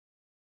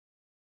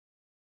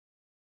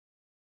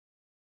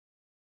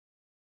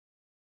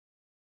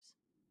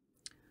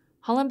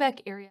Hollenbeck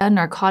area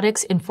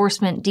narcotics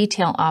enforcement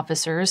detail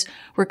officers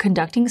were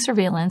conducting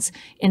surveillance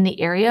in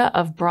the area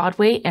of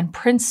Broadway and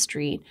Prince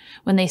Street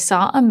when they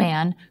saw a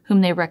man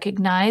whom they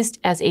recognized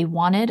as a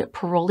wanted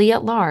parolee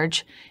at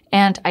large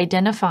and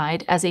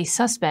identified as a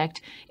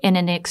suspect in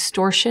an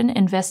extortion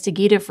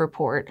investigative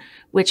report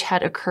which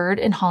had occurred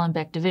in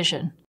Hollenbeck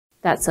Division.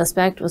 That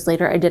suspect was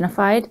later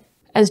identified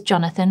as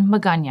Jonathan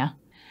Magana.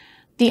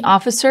 The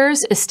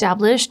officers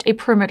established a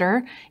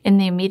perimeter in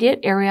the immediate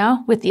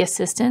area with the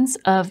assistance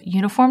of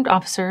uniformed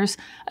officers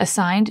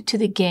assigned to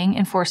the gang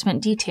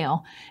enforcement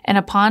detail, and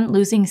upon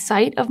losing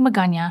sight of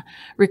Magana,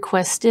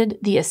 requested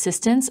the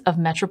assistance of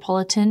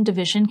Metropolitan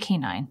Division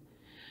K9.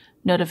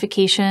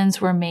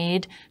 Notifications were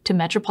made to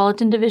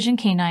Metropolitan Division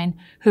K9,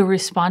 who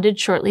responded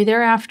shortly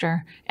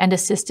thereafter and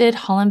assisted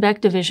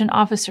Hollenbeck Division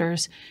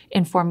officers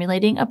in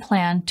formulating a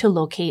plan to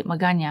locate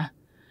Magana.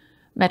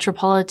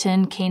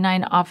 Metropolitan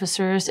K9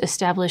 officers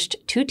established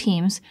 2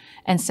 teams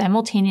and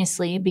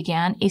simultaneously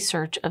began a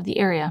search of the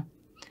area.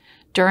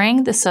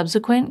 During the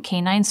subsequent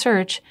K9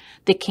 search,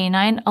 the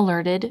K9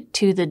 alerted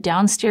to the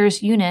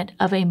downstairs unit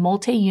of a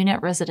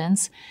multi-unit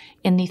residence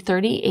in the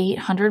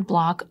 3800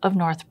 block of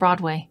North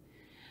Broadway.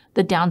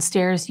 The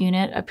downstairs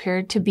unit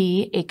appeared to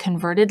be a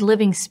converted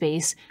living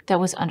space that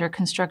was under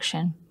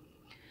construction.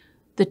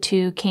 The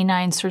 2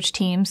 K9 search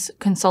teams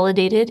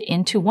consolidated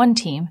into one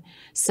team,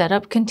 set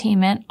up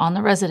containment on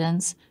the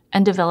residence,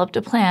 and developed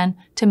a plan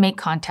to make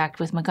contact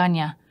with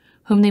Magana,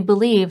 whom they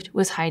believed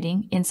was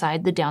hiding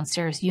inside the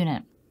downstairs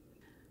unit.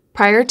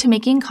 Prior to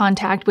making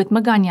contact with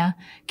Magana,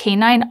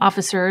 K9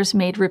 officers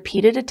made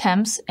repeated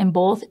attempts in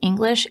both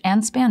English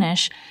and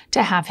Spanish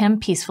to have him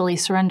peacefully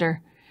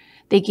surrender.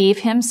 They gave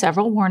him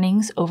several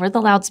warnings over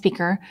the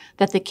loudspeaker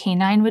that the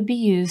K9 would be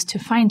used to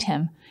find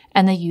him,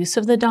 and the use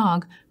of the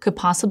dog could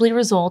possibly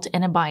result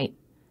in a bite.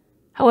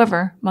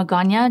 However,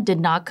 Magana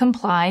did not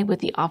comply with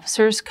the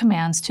officers'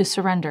 commands to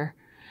surrender.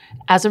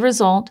 As a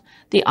result,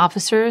 the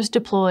officers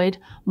deployed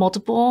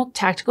multiple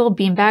tactical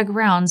beanbag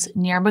rounds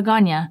near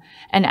Magana,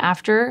 and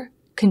after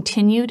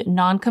continued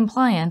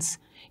non-compliance,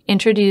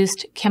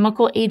 introduced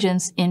chemical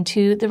agents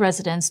into the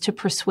residence to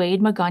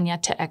persuade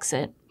Magana to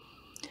exit.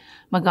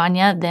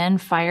 Magana then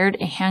fired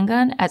a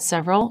handgun at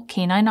several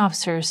K9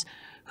 officers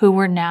who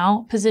were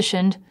now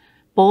positioned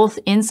both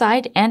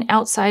inside and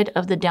outside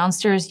of the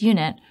downstairs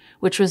unit,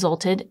 which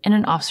resulted in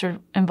an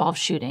officer-involved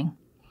shooting.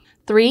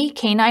 3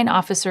 K9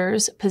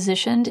 officers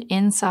positioned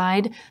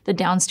inside the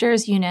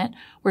downstairs unit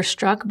were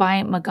struck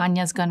by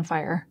Magana's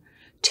gunfire.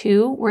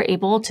 2 were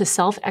able to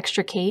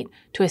self-extricate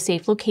to a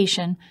safe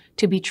location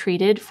to be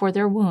treated for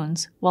their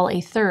wounds, while a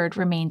 3rd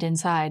remained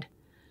inside.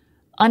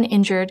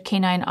 Uninjured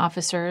K9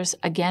 officers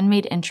again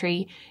made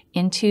entry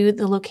into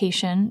the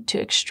location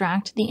to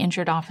extract the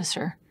injured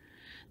officer.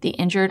 The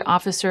injured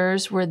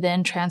officers were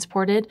then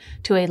transported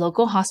to a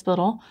local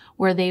hospital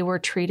where they were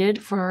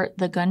treated for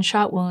the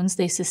gunshot wounds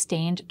they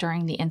sustained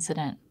during the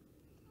incident.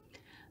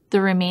 The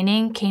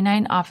remaining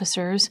K9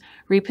 officers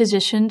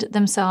repositioned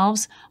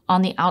themselves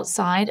on the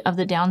outside of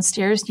the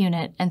downstairs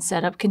unit and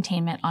set up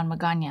containment on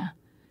Magana.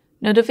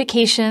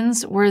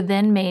 Notifications were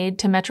then made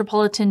to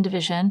Metropolitan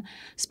Division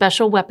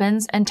Special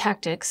Weapons and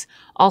Tactics,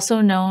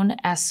 also known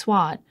as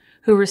SWAT,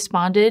 who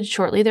responded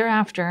shortly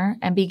thereafter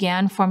and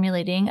began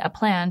formulating a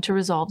plan to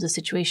resolve the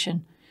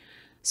situation.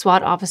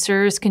 SWAT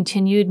officers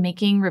continued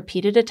making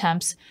repeated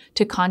attempts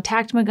to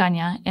contact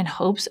Magana in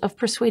hopes of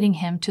persuading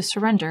him to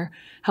surrender.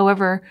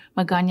 However,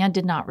 Magana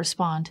did not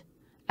respond.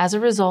 As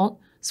a result,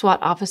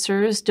 SWAT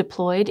officers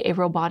deployed a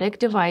robotic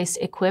device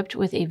equipped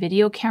with a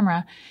video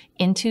camera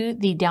into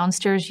the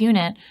downstairs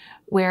unit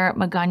where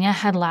Magana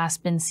had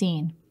last been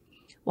seen.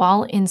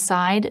 While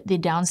inside the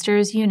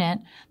downstairs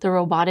unit, the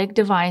robotic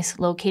device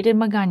located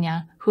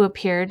Magana, who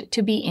appeared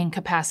to be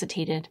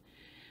incapacitated.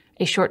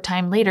 A short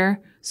time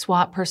later,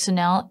 SWAT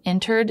personnel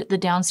entered the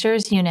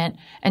downstairs unit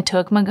and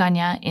took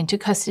Magana into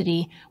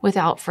custody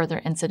without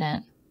further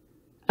incident.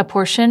 A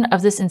portion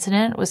of this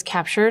incident was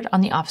captured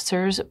on the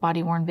officer's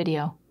body-worn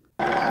video.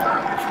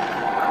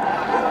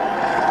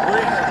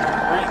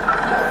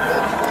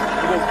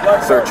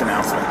 Search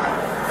announcement.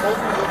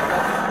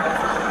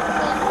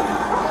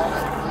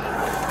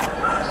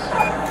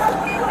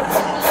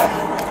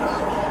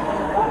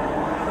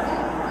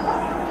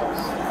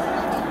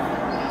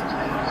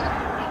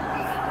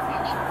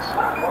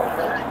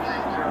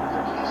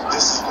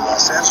 This is the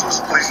Los Angeles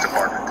Police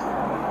Department.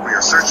 We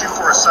are searching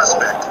for a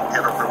suspect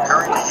and are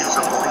preparing to use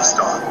a police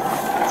dog.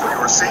 For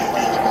your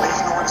safety,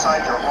 please go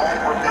inside your home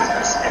or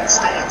business and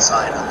stay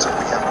inside until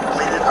we have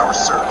completed our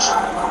search.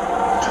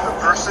 To the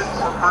person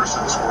or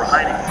persons who are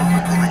hiding from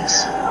the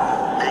police,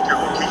 make your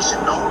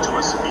location known to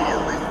us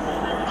immediately.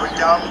 Put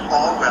down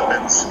all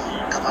weapons,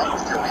 come out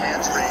with your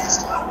hands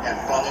raised, and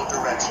follow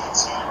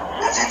directions.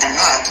 If you do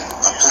not,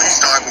 a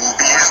police dog will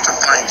be used to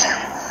find you.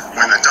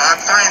 When the dog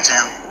finds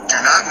you, do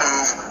not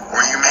move or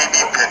you may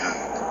be bitten.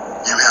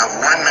 You have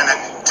 1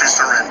 minute to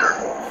surrender.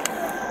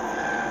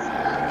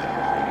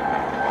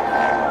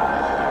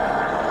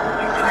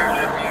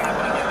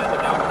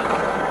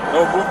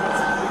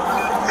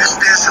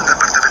 Este es el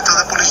Departamento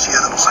de Policía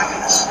de Los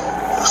Ángeles.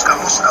 Buscamos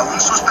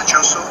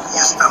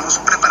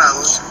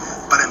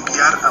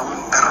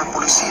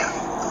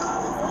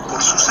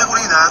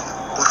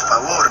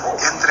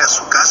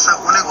su casa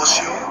o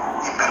negocio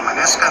y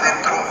permanezca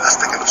dentro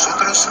hasta que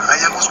nosotros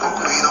hayamos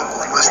concluido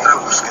con nuestra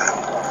búsqueda.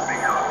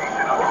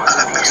 A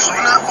la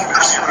persona o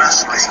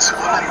personas que se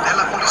esconden de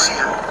la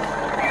policía,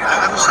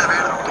 háganos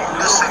saber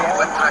dónde se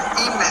encuentra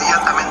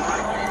inmediatamente.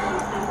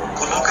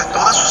 Coloque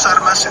todas sus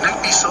armas en el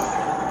piso,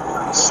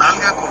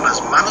 salga con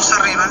las manos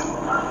arriba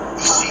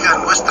y siga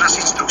nuestras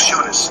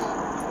instrucciones.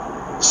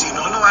 Si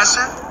no lo hace,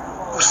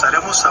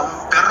 usaremos a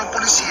un perro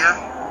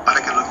policía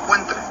para que lo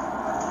encuentre.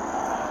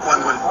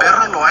 Cuando el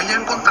perro lo haya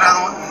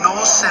encontrado,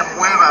 no se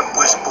mueva,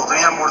 pues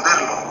podría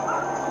morderlo.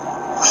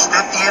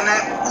 Usted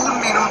tiene 1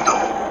 minuto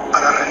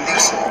para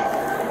rendirse.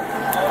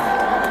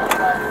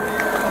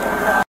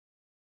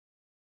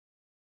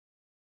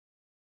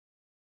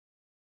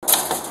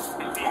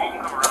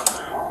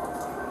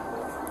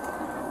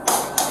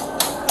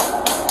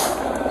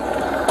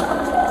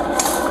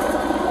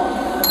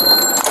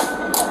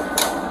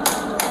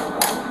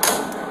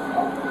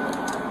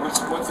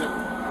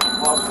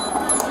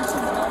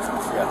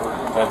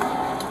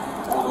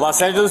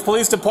 Los Angeles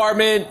Police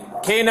Department,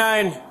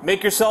 K9,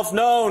 make yourself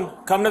known.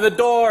 Come to the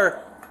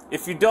door.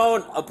 If you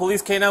don't, a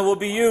police K9 will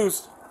be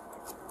used.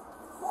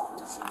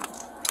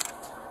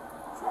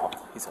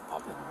 He's a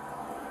puppet.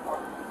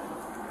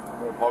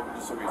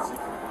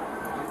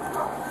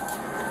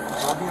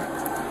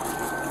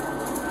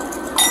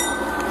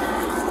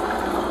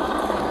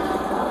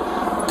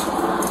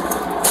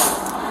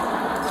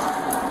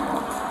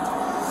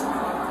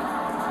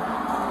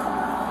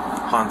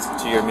 Hans,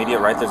 to your immediate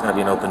right, there's going to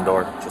be an open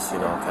door, just so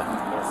you know, okay?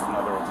 There's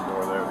another open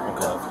door there.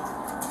 Okay.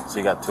 So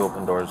you got 2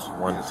 open doors,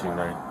 1, 2,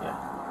 9, yeah.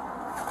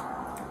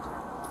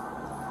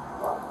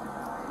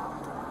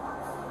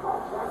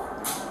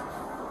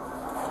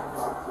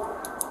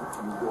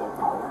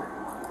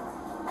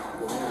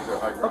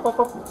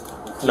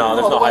 No,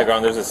 there's no high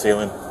ground, there's a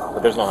ceiling.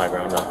 But there's no high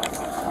ground, no.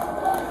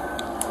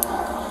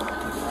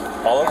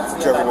 All of them?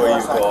 Whichever way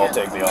you go, I'll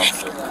take the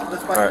officer.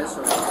 Alright.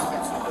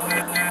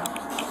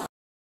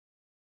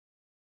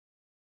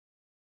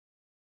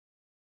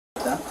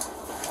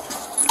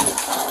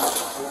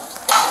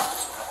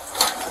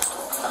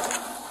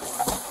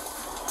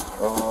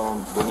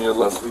 Bonilla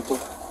last week.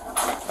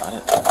 Got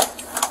it.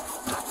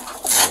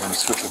 Let me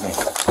switch with me.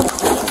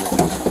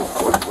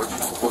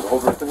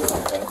 Hold right there.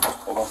 Okay.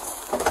 Hold on.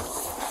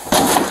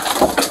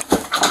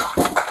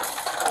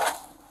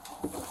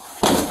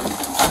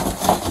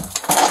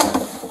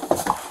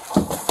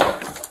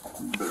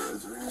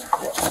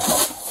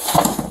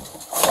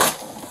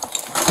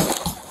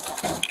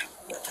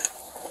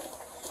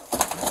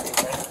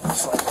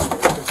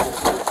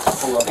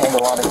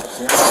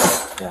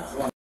 Yeah.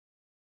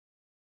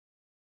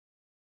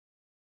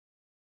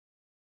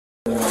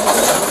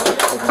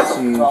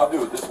 No, I'll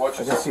do it. Just watch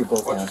yourself. I can see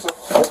both hands.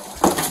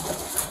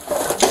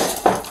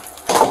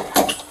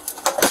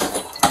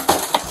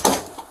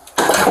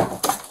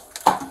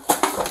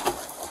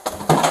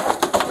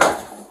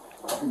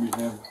 Give me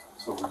him.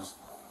 So we're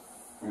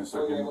gonna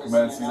start giving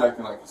commands. He's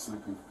acting like he's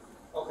sleeping.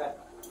 Okay.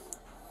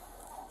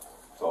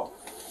 So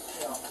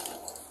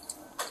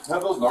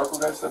have those narco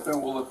guys step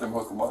in. We'll let them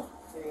hook them up,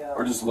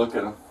 or just look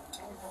at them.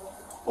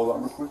 Hold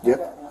on real quick.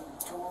 Yep.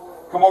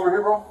 Come over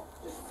here, bro.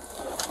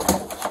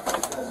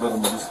 Let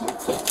them just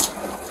look.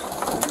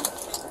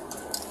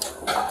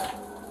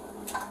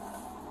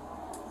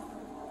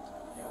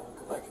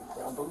 Like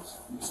brown boots?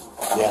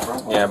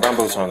 Yeah, brown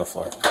boots are on the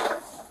floor.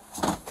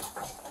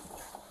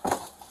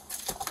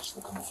 Just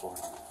look on the floor.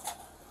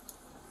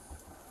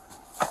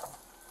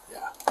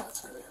 Yeah,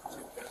 that's great.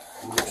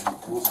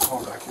 We'll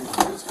come back here.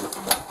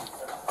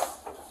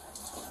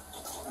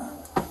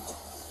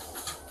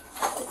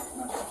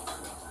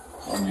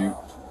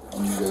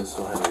 On you guys.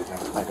 Go ahead,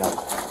 Adrian. I got it.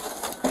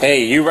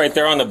 Hey, you right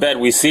there on the bed,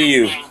 we see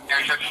you.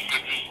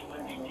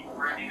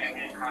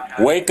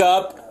 Wake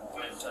up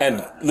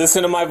and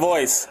listen to my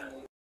voice.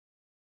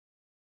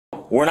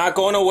 We're not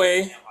going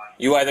away.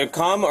 You either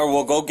come or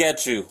we'll go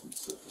get you.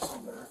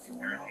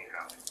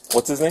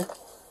 What's his name?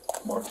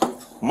 Marco.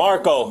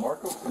 Marco.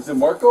 Marco? Is it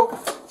Marco?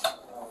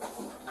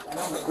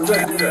 Who's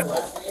that dude?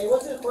 Hey,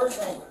 what's his first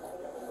name?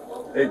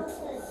 Hey,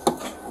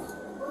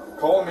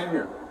 call him in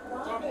here.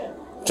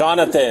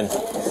 Jonathan.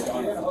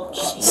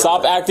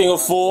 Stop acting a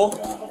fool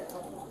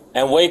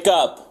and wake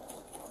up.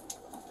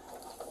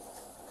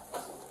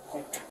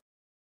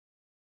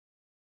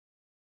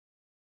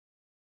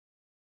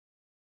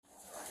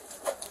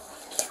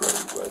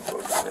 Shredded red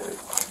books. Hey,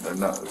 they're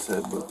not his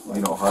head, but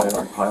you know, high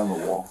on the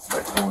wall,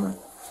 back corner.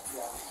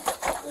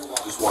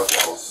 Just watch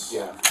those.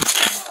 Yeah.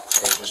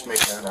 Hey, just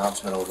make an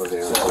announcement over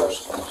there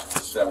first.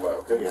 Stand by,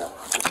 okay? Yeah,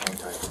 just hang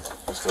tight.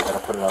 We still gotta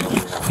put it on over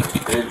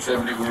there.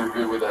 870, we were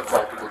good with that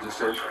tactical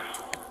discharge.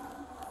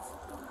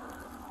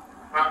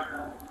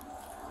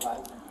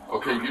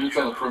 Okay, units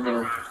on the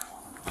perimeter.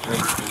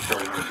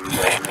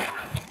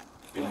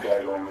 Beam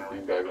guy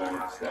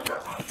going, stand by.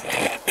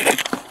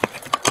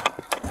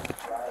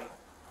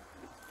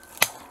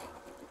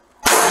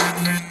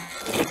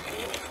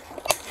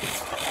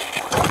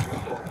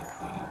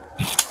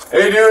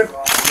 Hey dude,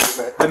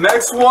 the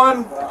next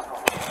one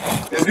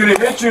is gonna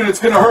hit you and it's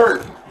gonna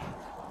hurt.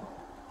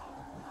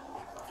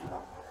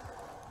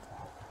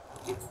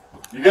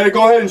 You gotta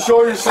go ahead and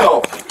show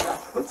yourself.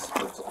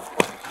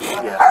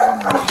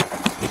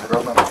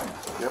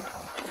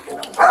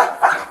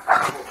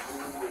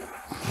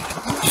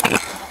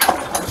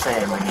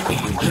 Saying we need to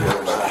reach the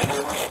other side.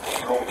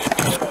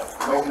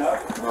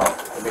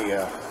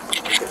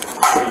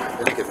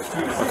 Let me get this.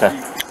 Okay.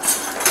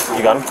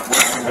 You got him?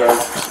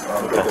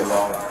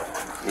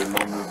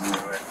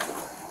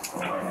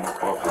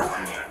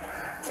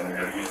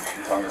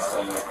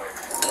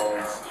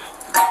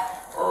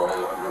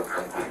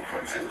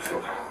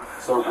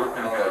 Start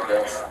working on that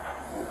desk.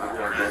 We're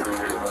going to go there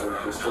with another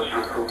district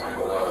real quick,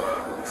 but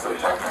we can start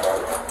talking about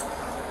it.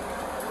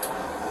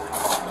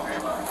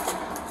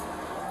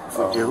 If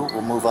we do,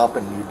 we'll move up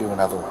and you do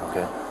another one,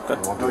 okay? Good.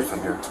 We won't do it from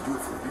here. Do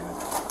it for you.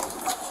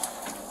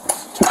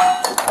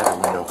 By the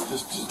window.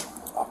 Just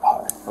up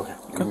high. Okay.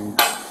 Give me. I'm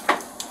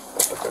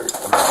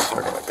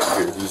talking like that.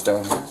 Here, he's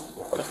down here.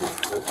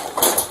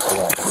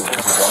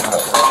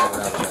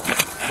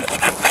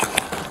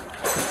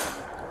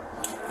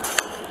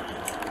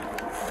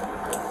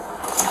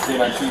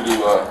 K9 to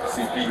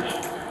CP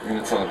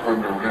units on the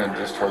perimeter. We're going to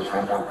discharge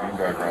one more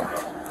beanbag round.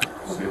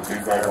 There'll be a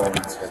beanbag round.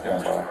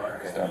 Stand by.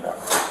 Stand by.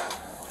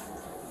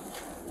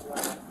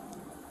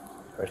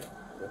 Ready?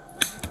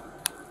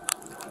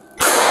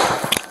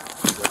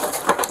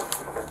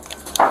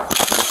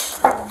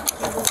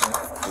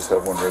 Just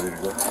have one ready to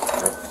go.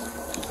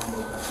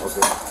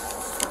 Okay.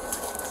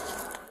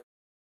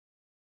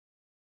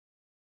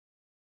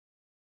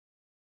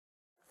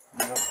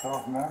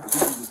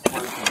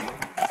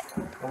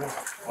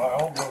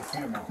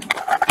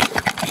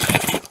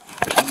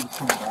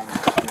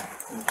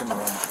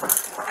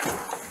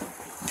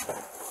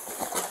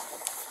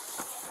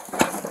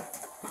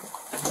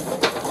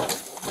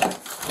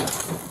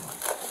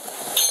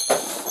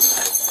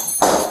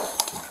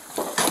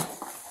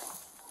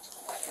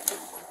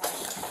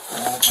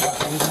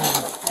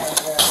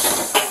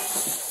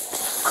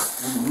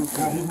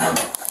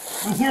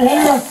 With your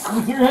hands!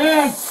 With your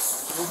hands!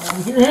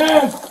 With your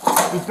hands!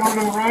 Just go to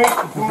the right.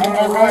 Just go to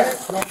the right.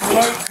 Go to the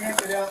right.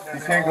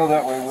 You can't go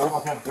that way, Will.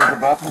 There's a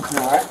bathroom to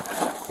your right.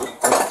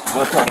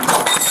 Left hand.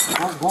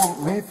 Go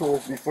lethal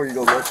before you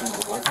go left hand.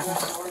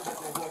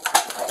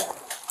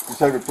 Just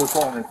have your push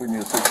on if we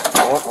need to switch.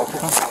 Oh, okay.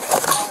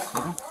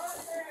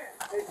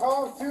 They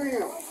call to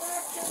you.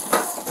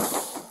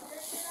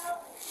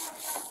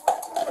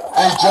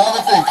 Hey,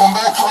 Jonathan, come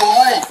back to the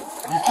light.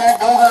 You can't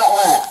go that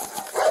way.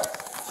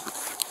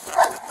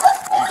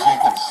 Hey,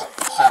 Jenkins,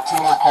 set 2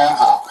 more cans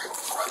up.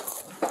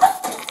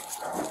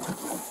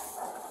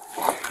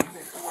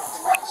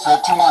 Set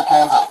 2 more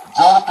cans up.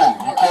 Jonathan,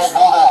 you can't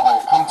go that way.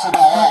 Come to the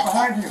Right light.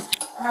 behind you.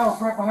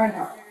 Alice, right behind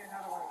you.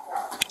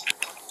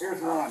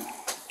 Here's one.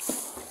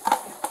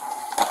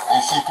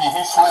 Hey, CP,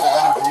 he slid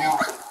out of view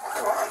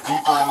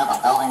deeper into the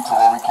building to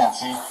where we can't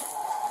see.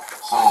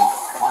 So,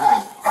 we're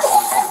going to put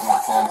some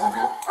more cans in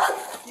here.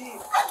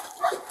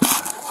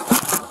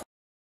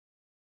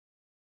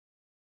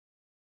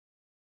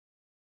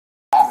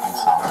 I don't think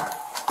so.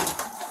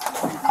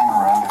 Come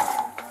around here.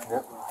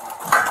 Yep.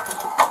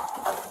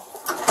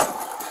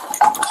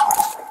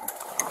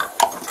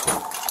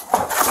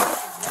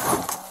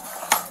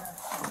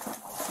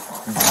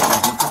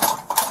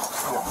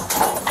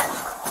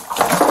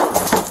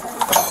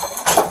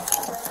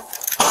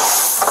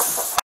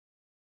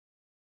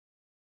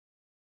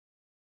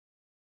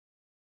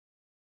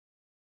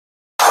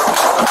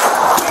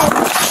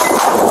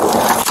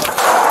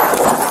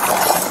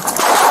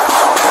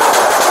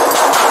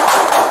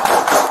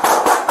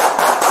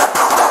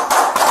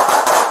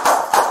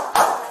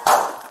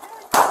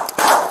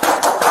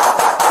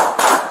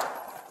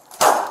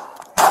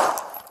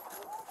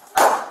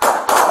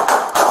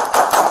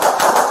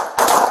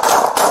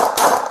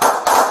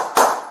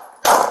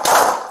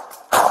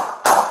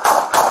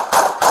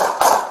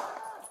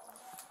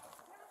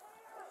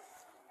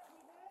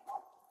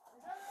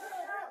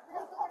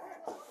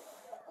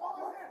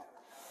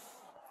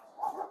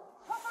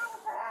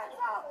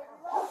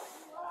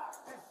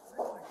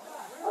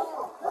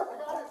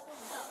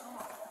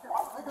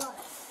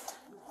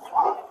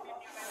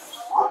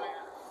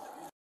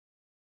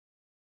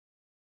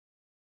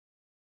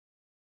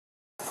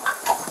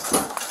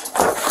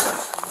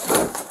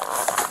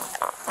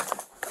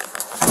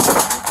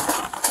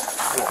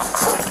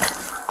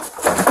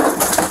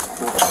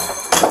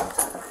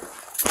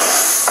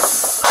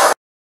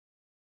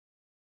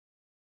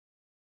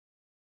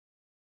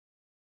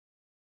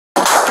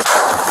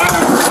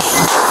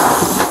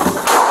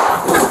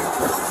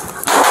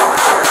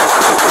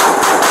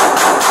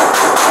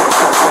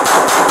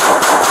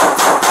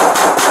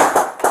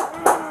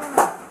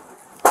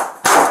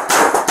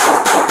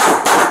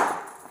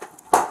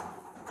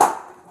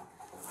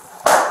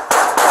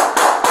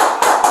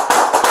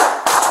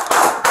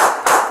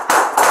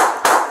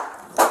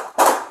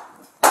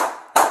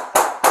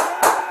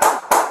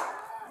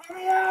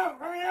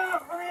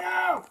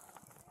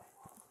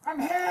 I'm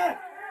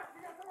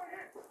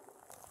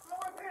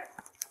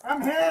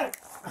hit!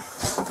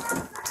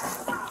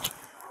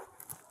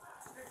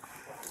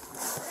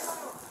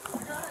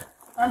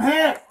 I'm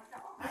hit!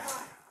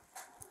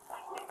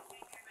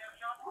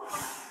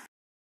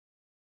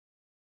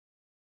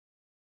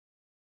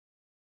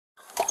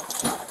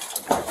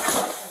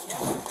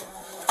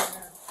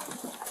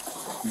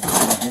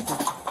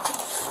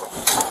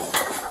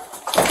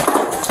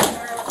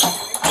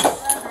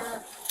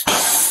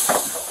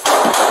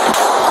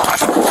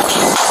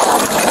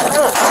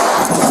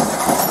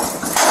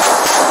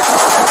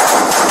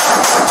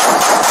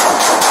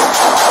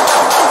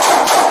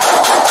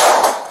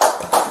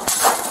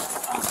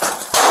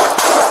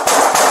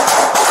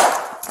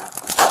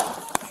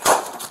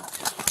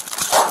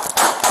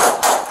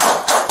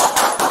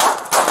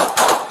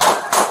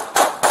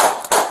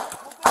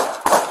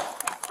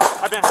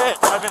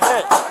 I've been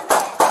hit.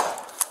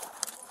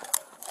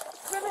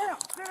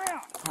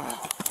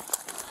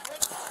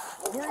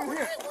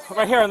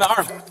 Right here in the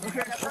arm.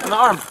 In the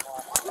arm.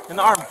 In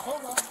the arm.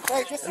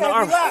 Hey, just in the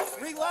arm. relax,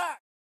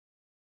 relax.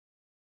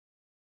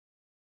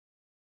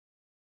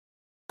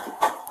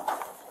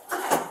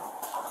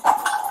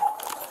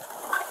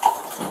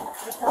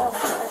 Just tell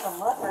them to take a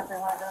look if they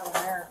want to go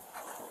there.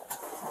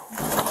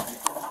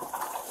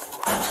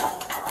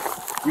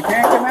 You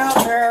can't come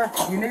out there.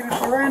 You need to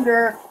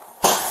surrender.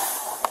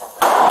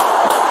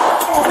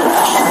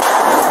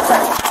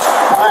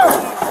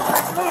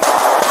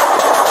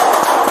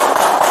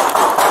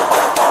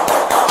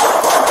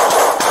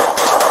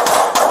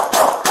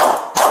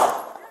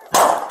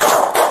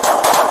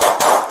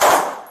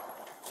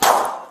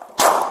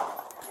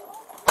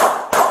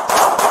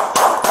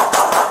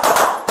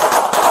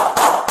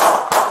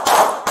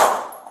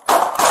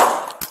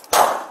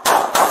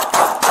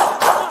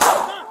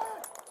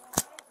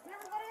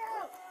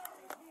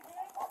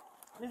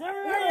 Is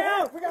everybody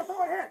out? We got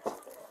someone hit.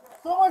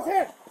 Someone's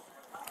hit.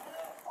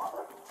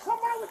 Come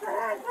on with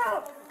your hands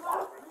up.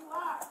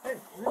 Hey,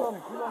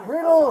 reloading.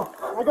 Reload.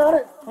 I got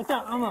it. Watch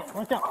out. I'm up.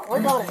 Watch out. I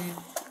got it.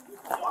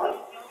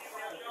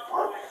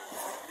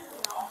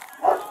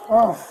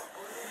 Oh.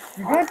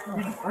 You good?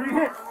 Are you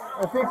hit?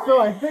 I think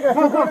so. I think I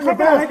took one in the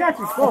back. I got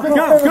you. Go.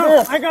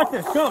 I got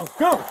this. Go.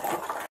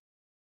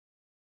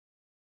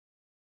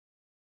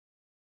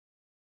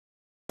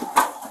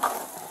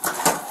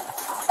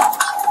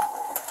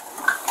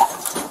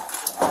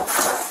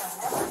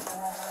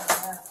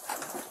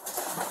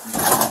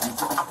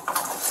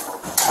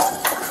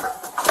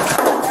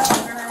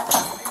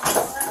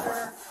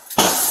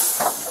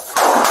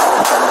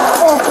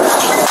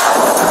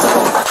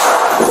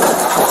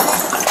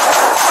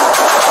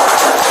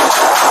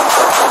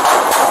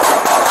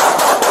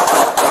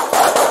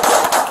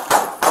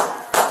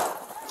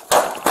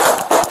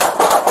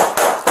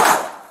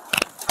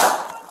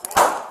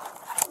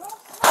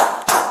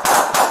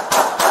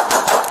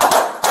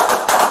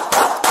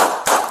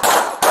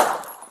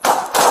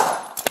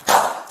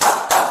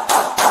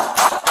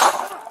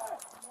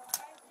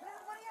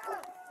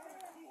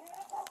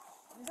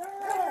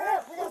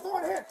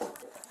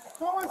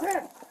 Someone's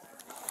hit!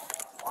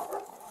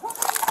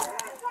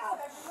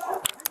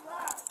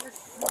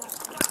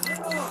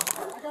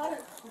 I got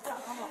it!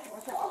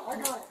 I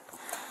got it!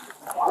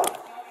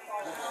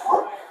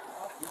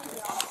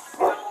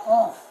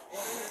 Oh.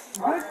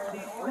 You good?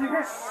 Are you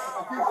good?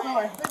 I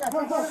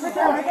think so. Sit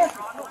down. I got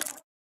you.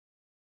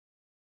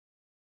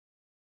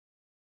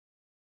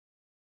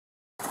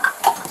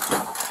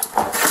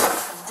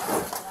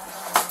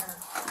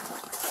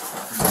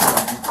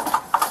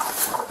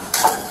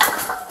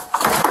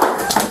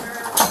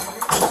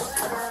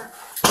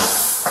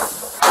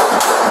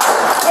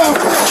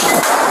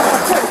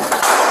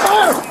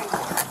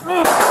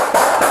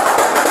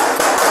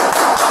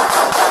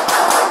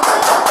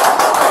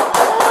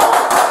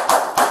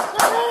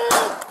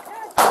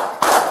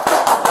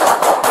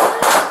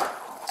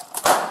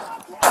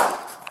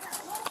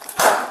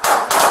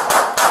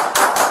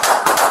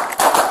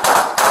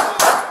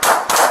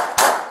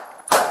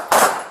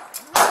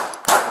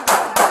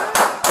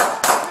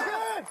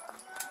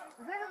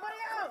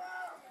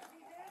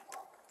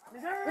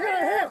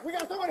 We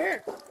got someone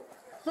here.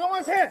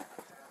 Someone's hit.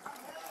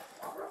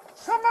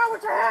 Come on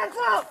with your hands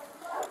up.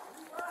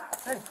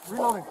 Hey,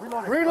 reloading.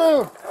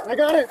 Reload. I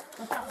got it.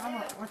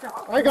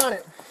 I got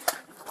it.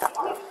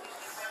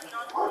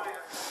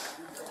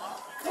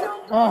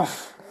 Oh.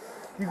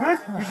 You good?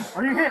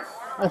 Are you hit?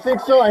 I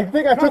think so. I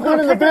think I took one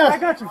in the back. I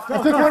got you.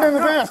 I took one in the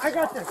back. I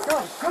got this.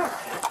 Go.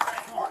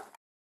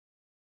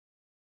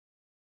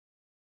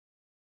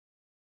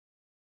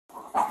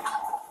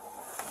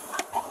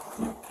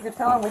 You can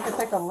tell them we can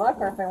take a look,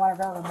 or if they want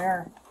to go to the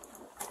mirror.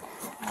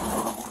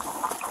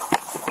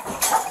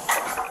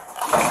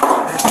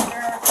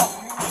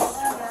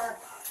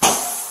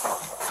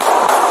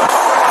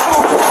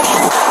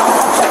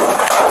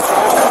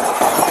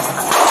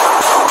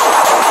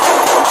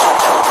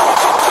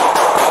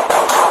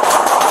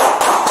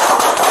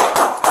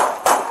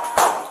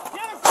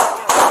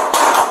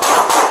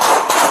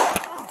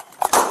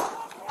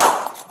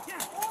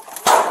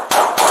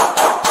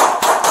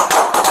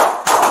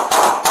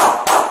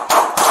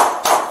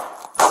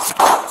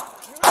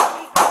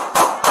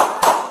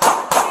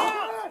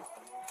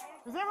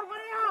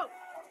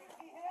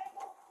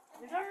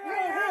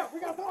 We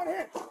got someone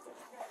hit.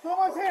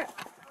 Someone's hit.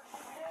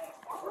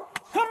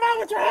 Come on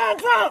with your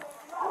hands up.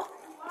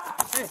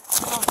 Hey,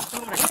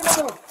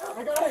 reload.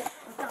 I got it.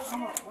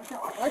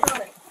 I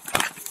got it.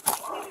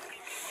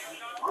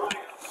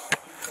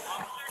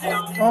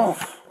 Oh.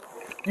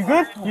 You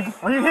good?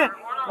 Are you hit?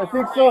 I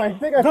think so. I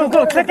think I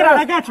Go, check it out.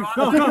 I got you.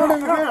 Go.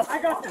 I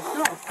got this.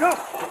 Go.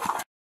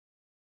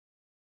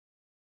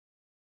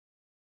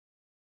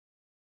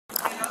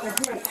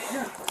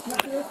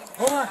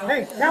 Hold on.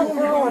 Hey, count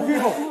for all the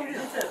people.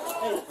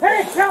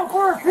 Hey, count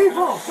for our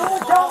people.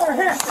 Someone count their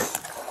hits.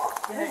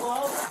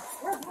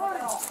 Where's money?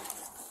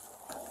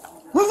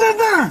 Who's in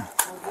there?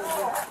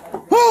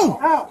 Who?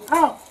 Out.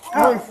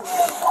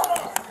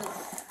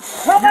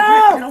 Come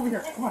out! Get over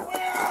here. Come on.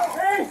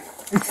 Hey!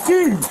 It's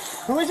Steve.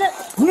 Who is it?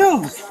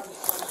 No.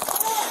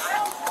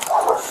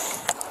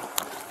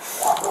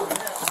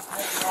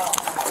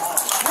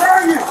 Where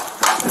are you?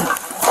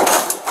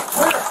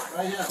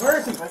 Where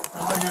is he?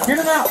 Get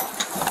him out.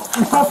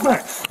 He's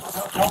suspect.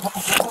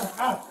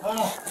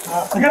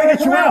 I gotta get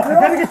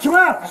you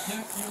out.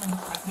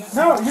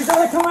 No, you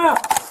gotta come out.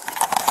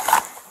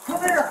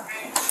 Come here.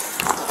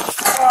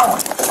 Come on.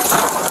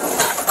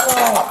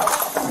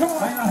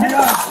 Hang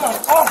on.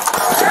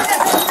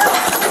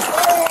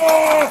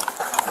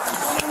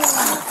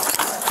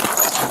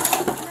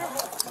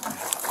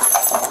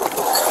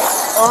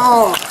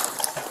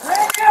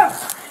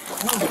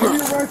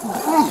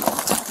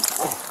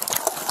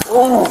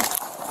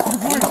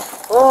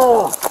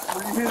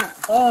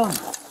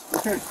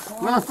 Okay.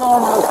 Last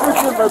time I was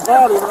thinking my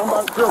body, but I'm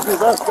not sure if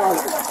that's got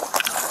it.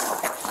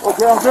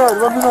 Okay, I'm good.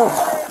 Let me know.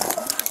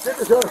 Take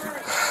the shot.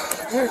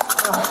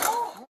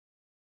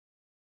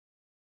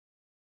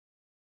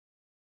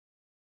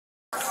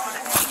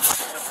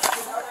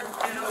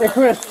 Hey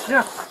Chris,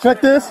 check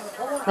this.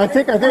 I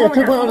think I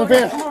took one on the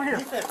bench. Come over here.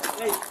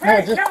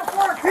 Hey, count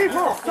for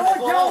people. Someone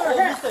count their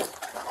hits.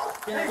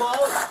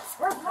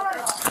 Where's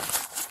money?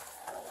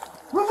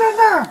 Who's in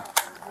there?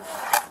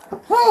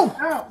 Who?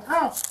 Out.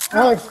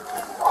 Alex.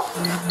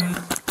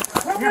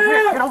 Come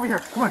here. Get over here.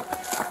 Come on.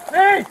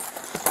 Hey.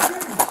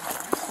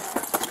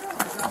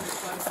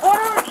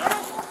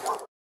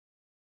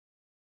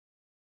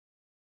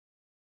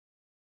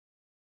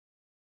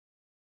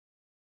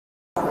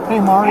 Hey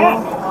Mario,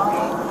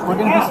 we're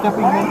going to be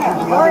stepping into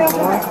the other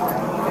door,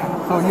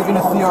 so you're going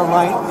to see our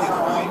light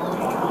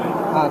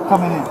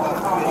coming in.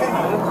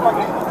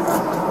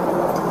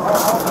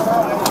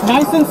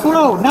 Nice and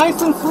slow.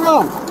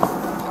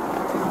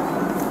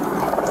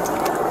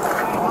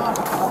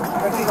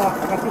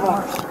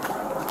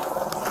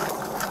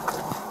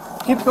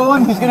 Keep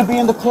going, he's going to be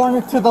in the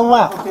corner to the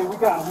left. Okay, we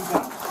got him.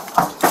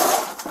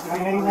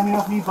 Hey, let me know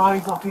if you need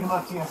bodies, I'll feed them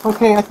up to you.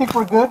 Okay, I think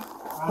we're good.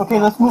 Okay,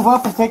 let's move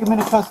up and take him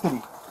into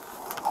custody.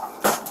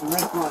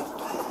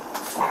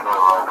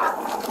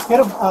 Get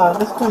him,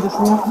 let's clear this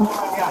room.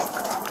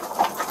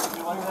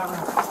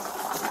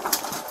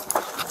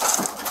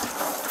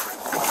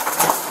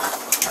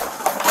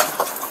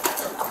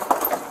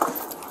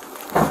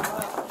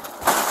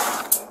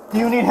 Do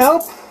you need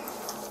help?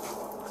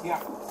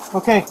 Yeah.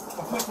 Okay.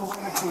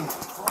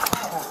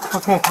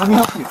 Okay, let me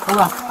help you.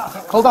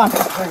 Hold on.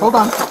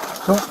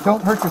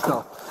 Don't hurt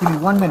yourself. Give me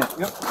 1 minute.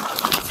 Yep.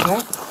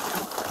 Okay.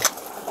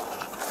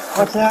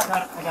 What's that?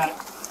 I got it.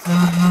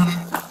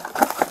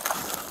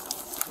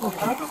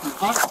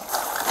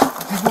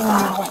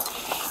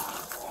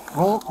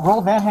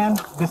 Roll that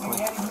hand this way.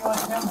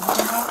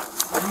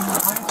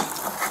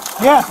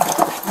 Yeah.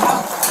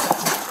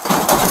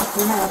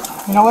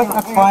 You know what?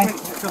 That's fine.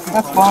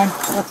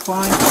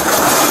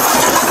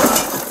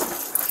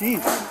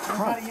 Jeez.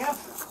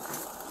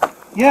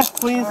 Yes,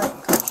 please.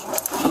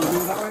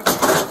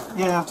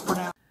 Yeah, for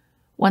now.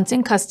 Once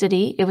in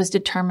custody, it was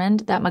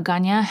determined that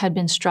Magaña had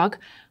been struck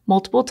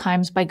multiple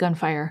times by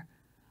gunfire.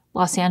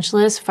 Los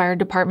Angeles Fire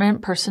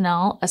Department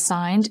personnel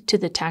assigned to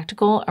the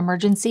Tactical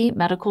Emergency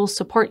Medical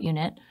Support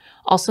Unit,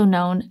 also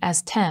known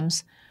as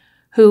TEMS,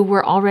 who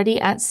were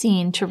already at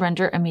scene to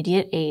render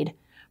immediate aid,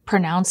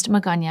 pronounced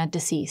Magaña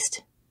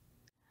deceased.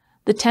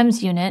 The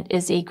TEMS unit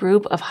is a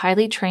group of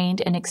highly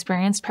trained and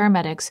experienced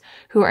paramedics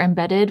who are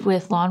embedded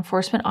with law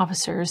enforcement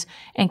officers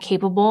and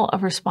capable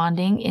of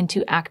responding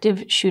into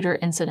active shooter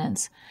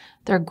incidents.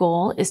 Their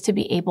goal is to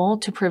be able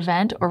to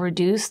prevent or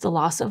reduce the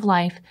loss of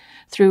life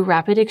through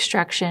rapid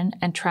extraction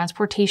and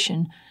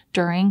transportation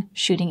during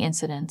shooting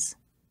incidents.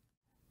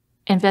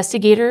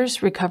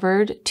 Investigators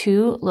recovered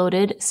 2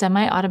 loaded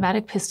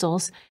semi-automatic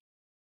pistols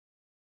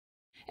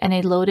and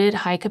a loaded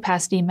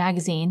high-capacity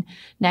magazine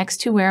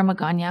next to where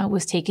Magaña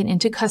was taken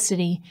into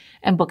custody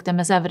and booked them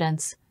as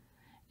evidence.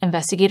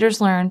 Investigators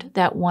learned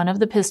that one of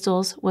the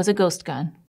pistols was a ghost gun.